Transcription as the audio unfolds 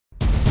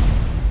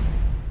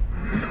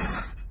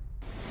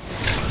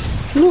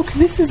Look,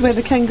 this is where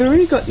the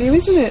kangaroo got you,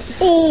 isn't it?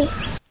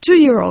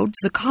 2-year-old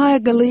Zachariah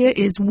Galea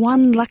is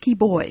one lucky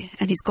boy,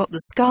 and he's got the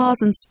scars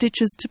and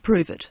stitches to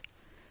prove it.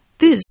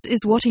 This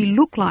is what he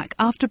looked like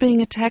after being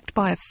attacked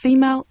by a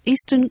female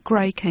eastern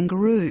grey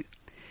kangaroo.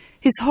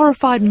 His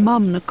horrified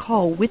mum,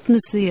 Nicole,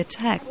 witnessed the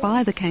attack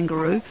by the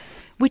kangaroo,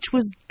 which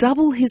was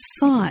double his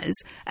size,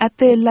 at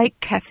their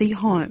Lake Cathy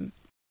home.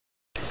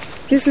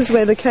 This is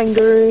where the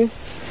kangaroo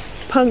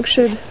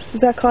punctured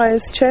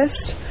Zachariah's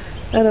chest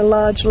and a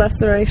large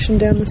laceration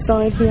down the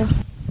side here.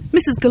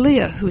 Mrs.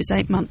 Galea, who is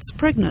 8 months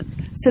pregnant,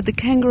 said the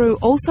kangaroo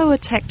also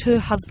attacked her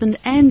husband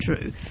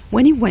Andrew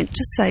when he went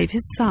to save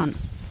his son.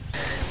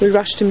 We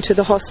rushed him to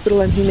the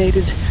hospital and he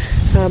needed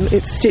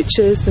its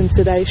stitches and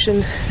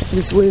sedation,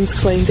 his wounds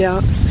cleaned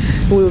out.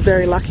 We were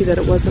very lucky that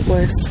it wasn't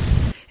worse.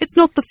 It's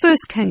not the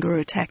first kangaroo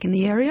attack in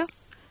the area.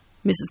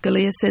 Mrs.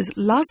 Galea says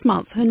last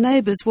month her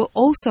neighbours were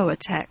also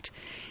attacked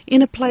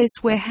in a place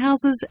where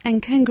houses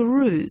and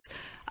kangaroos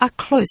are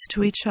close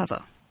to each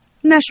other.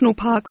 National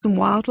Parks and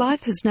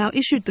Wildlife has now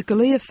issued the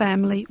Galea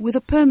family with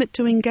a permit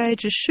to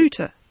engage a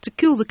shooter to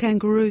kill the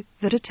kangaroo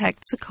that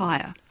attacked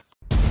Zachariah.